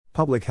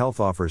Public Health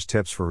offers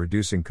tips for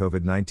reducing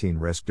COVID-19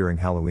 risk during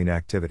Halloween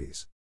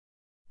activities.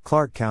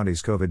 Clark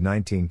County's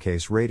COVID-19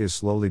 case rate is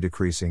slowly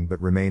decreasing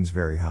but remains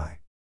very high.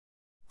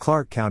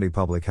 Clark County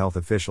public health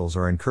officials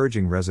are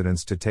encouraging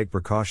residents to take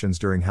precautions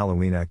during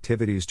Halloween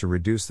activities to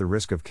reduce the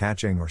risk of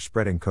catching or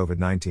spreading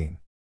COVID-19.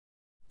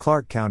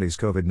 Clark County's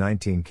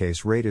COVID-19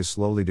 case rate is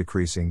slowly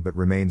decreasing but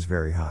remains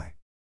very high.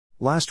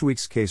 Last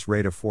week's case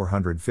rate of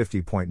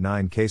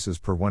 450.9 cases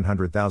per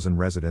 100,000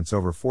 residents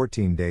over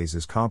 14 days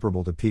is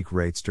comparable to peak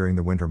rates during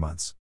the winter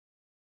months.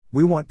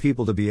 We want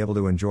people to be able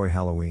to enjoy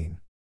Halloween.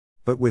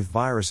 But with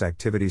virus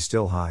activity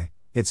still high,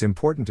 it's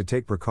important to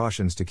take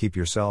precautions to keep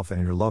yourself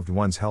and your loved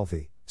ones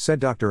healthy, said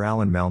Dr.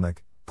 Alan Melnick,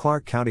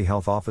 Clark County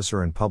Health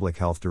Officer and Public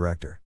Health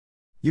Director.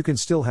 You can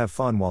still have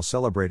fun while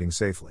celebrating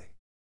safely.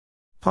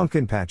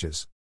 Pumpkin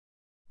patches.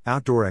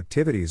 Outdoor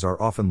activities are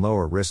often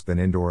lower risk than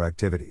indoor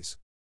activities.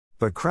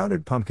 But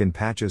crowded pumpkin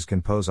patches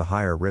can pose a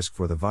higher risk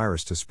for the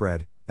virus to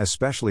spread,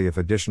 especially if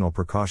additional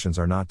precautions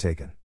are not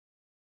taken.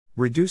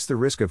 Reduce the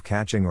risk of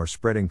catching or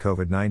spreading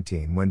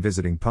COVID-19 when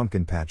visiting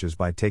pumpkin patches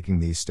by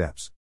taking these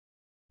steps.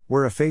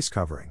 Wear a face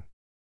covering.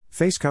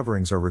 Face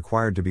coverings are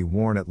required to be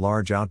worn at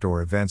large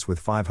outdoor events with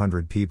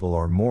 500 people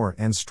or more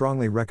and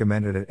strongly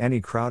recommended at any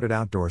crowded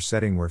outdoor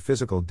setting where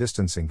physical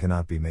distancing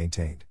cannot be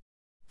maintained.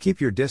 Keep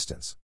your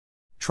distance.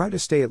 Try to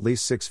stay at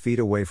least 6 feet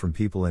away from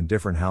people in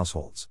different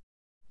households.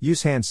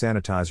 Use hand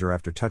sanitizer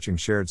after touching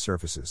shared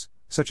surfaces,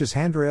 such as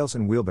handrails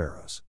and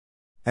wheelbarrows.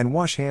 And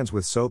wash hands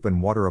with soap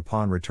and water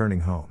upon returning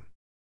home.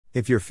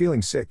 If you're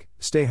feeling sick,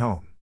 stay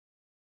home.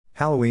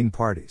 Halloween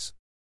parties.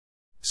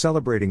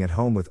 Celebrating at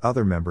home with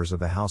other members of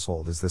the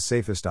household is the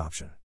safest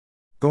option.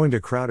 Going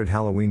to crowded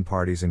Halloween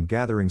parties and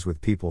gatherings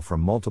with people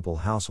from multiple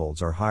households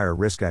are higher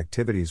risk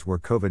activities where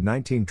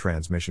COVID-19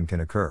 transmission can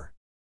occur.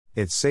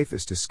 It's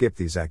safest to skip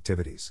these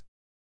activities.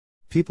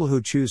 People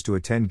who choose to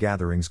attend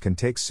gatherings can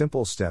take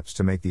simple steps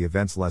to make the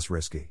events less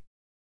risky.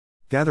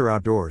 Gather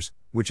outdoors,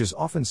 which is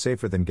often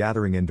safer than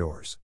gathering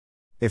indoors.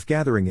 If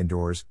gathering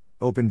indoors,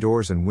 open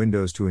doors and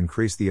windows to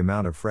increase the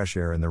amount of fresh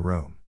air in the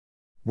room.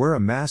 Wear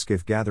a mask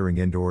if gathering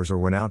indoors or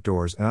when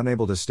outdoors and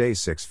unable to stay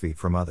 6 feet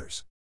from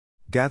others.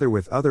 Gather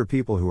with other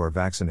people who are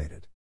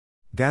vaccinated.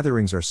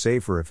 Gatherings are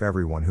safer if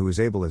everyone who is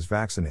able is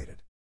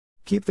vaccinated.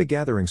 Keep the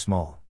gathering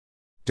small.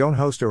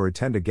 Don't host or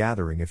attend a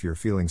gathering if you're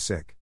feeling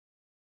sick.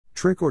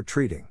 Trick or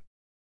treating.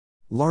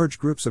 Large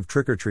groups of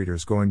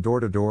trick-or-treaters going door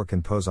to door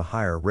can pose a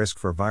higher risk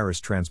for virus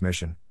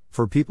transmission,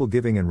 for people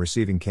giving and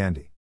receiving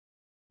candy.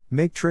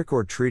 Make trick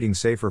or treating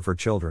safer for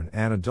children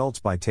and adults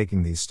by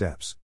taking these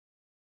steps.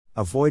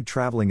 Avoid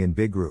traveling in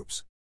big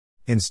groups.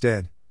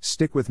 Instead,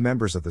 stick with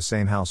members of the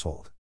same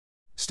household.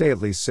 Stay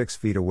at least 6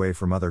 feet away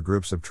from other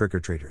groups of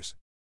trick-or-treaters.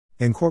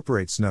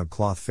 Incorporate snug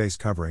cloth face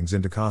coverings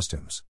into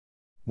costumes.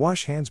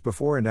 Wash hands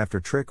before and after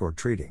trick or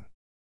treating.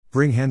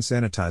 Bring hand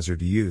sanitizer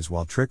to use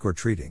while trick or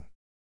treating.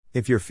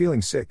 If you're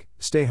feeling sick,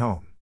 stay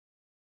home.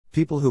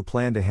 People who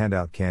plan to hand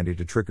out candy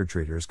to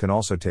trick-or-treaters can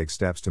also take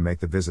steps to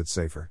make the visit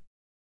safer.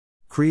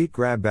 Create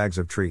grab bags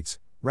of treats,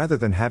 rather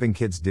than having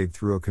kids dig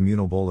through a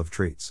communal bowl of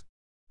treats.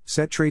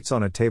 Set treats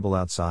on a table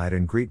outside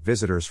and greet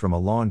visitors from a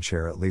lawn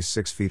chair at least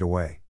 6 feet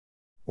away.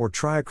 Or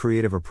try a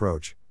creative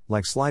approach,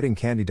 like sliding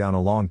candy down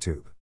a long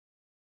tube.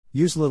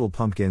 Use little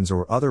pumpkins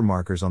or other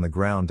markers on the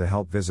ground to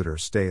help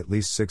visitors stay at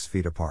least 6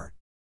 feet apart.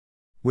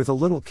 With a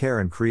little care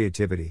and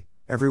creativity,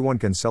 everyone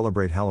can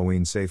celebrate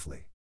Halloween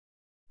safely.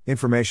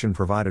 Information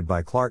provided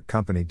by Clark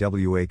Company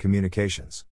WA Communications.